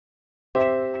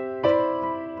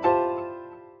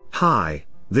Hi,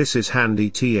 this is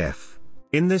Handy TF.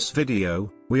 In this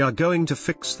video, we are going to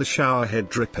fix the shower head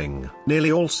dripping.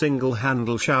 Nearly all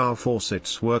single-handle shower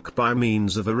faucets work by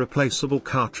means of a replaceable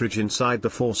cartridge inside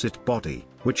the faucet body,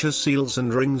 which has seals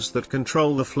and rings that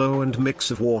control the flow and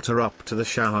mix of water up to the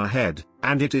shower head,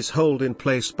 and it is held in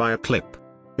place by a clip.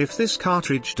 If this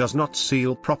cartridge does not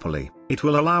seal properly, it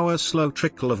will allow a slow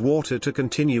trickle of water to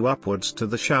continue upwards to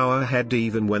the shower head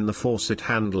even when the faucet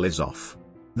handle is off.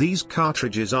 These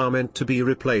cartridges are meant to be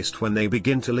replaced when they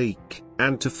begin to leak,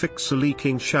 and to fix a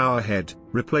leaking shower head,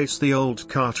 replace the old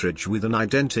cartridge with an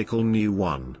identical new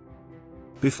one.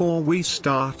 Before we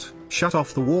start, shut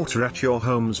off the water at your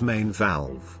home's main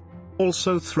valve.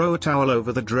 Also throw a towel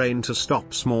over the drain to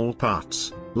stop small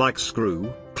parts, like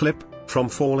screw, clip, from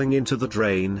falling into the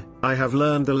drain. I have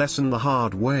learned the lesson the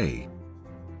hard way.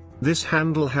 This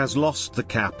handle has lost the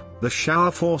cap. The shower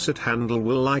faucet handle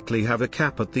will likely have a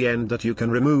cap at the end that you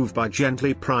can remove by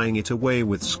gently prying it away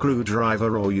with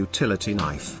screwdriver or utility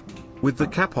knife. With the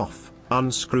cap off,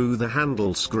 unscrew the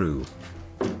handle screw.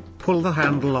 Pull the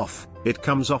handle off, it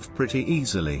comes off pretty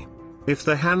easily. If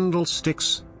the handle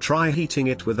sticks, try heating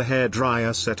it with a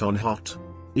hairdryer set on hot.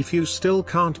 If you still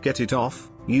can't get it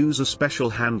off, use a special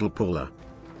handle puller.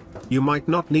 You might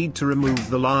not need to remove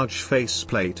the large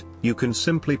faceplate, you can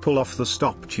simply pull off the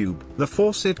stop tube. The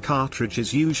faucet cartridge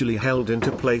is usually held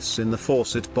into place in the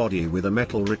faucet body with a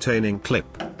metal retaining clip.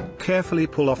 Carefully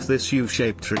pull off this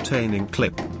U-shaped retaining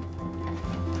clip.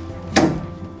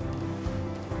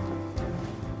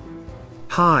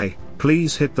 Hi,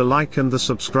 please hit the like and the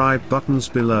subscribe buttons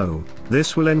below.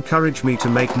 This will encourage me to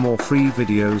make more free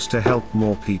videos to help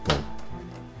more people.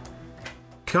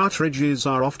 Cartridges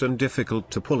are often difficult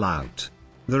to pull out.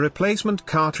 The replacement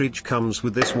cartridge comes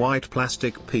with this white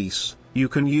plastic piece, you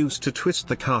can use to twist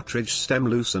the cartridge stem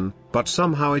loosen, but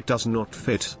somehow it does not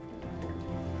fit.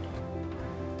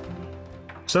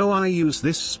 So I use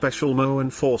this special Moen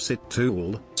faucet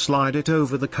tool, slide it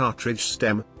over the cartridge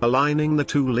stem, aligning the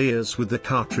tool ears with the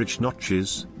cartridge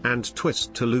notches, and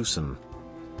twist to loosen.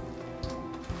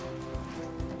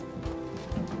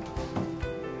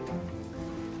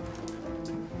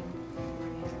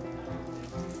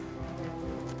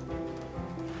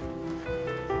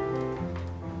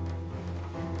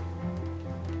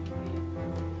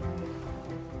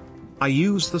 I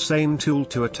use the same tool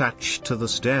to attach to the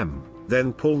stem,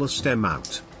 then pull the stem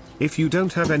out. If you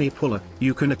don't have any puller,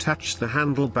 you can attach the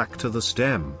handle back to the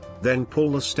stem, then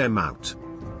pull the stem out.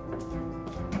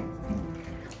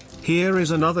 Here is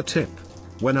another tip.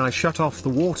 When I shut off the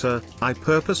water, I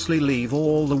purposely leave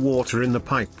all the water in the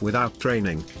pipe without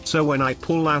draining, so when I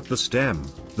pull out the stem,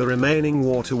 the remaining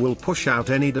water will push out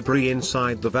any debris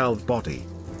inside the valve body.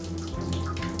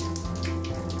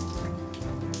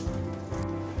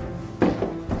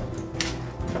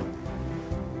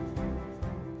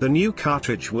 The new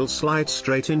cartridge will slide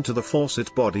straight into the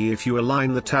faucet body if you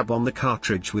align the tab on the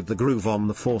cartridge with the groove on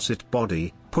the faucet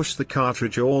body, push the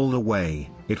cartridge all the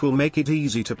way, it will make it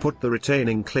easy to put the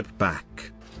retaining clip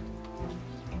back.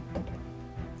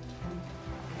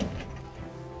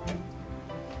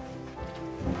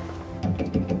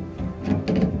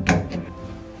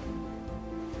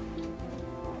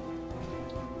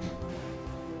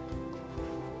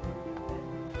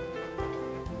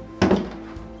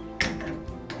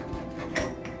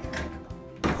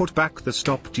 Put back the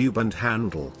stop tube and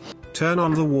handle. Turn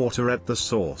on the water at the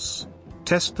source.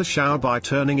 Test the shower by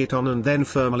turning it on and then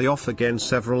firmly off again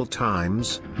several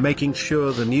times, making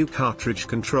sure the new cartridge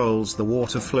controls the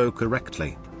water flow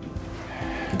correctly.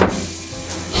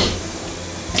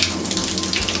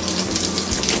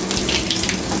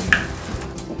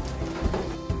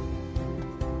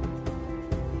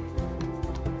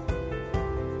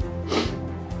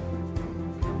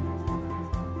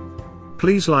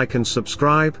 Please like and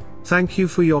subscribe. Thank you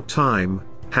for your time,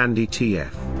 Handy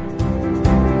TF.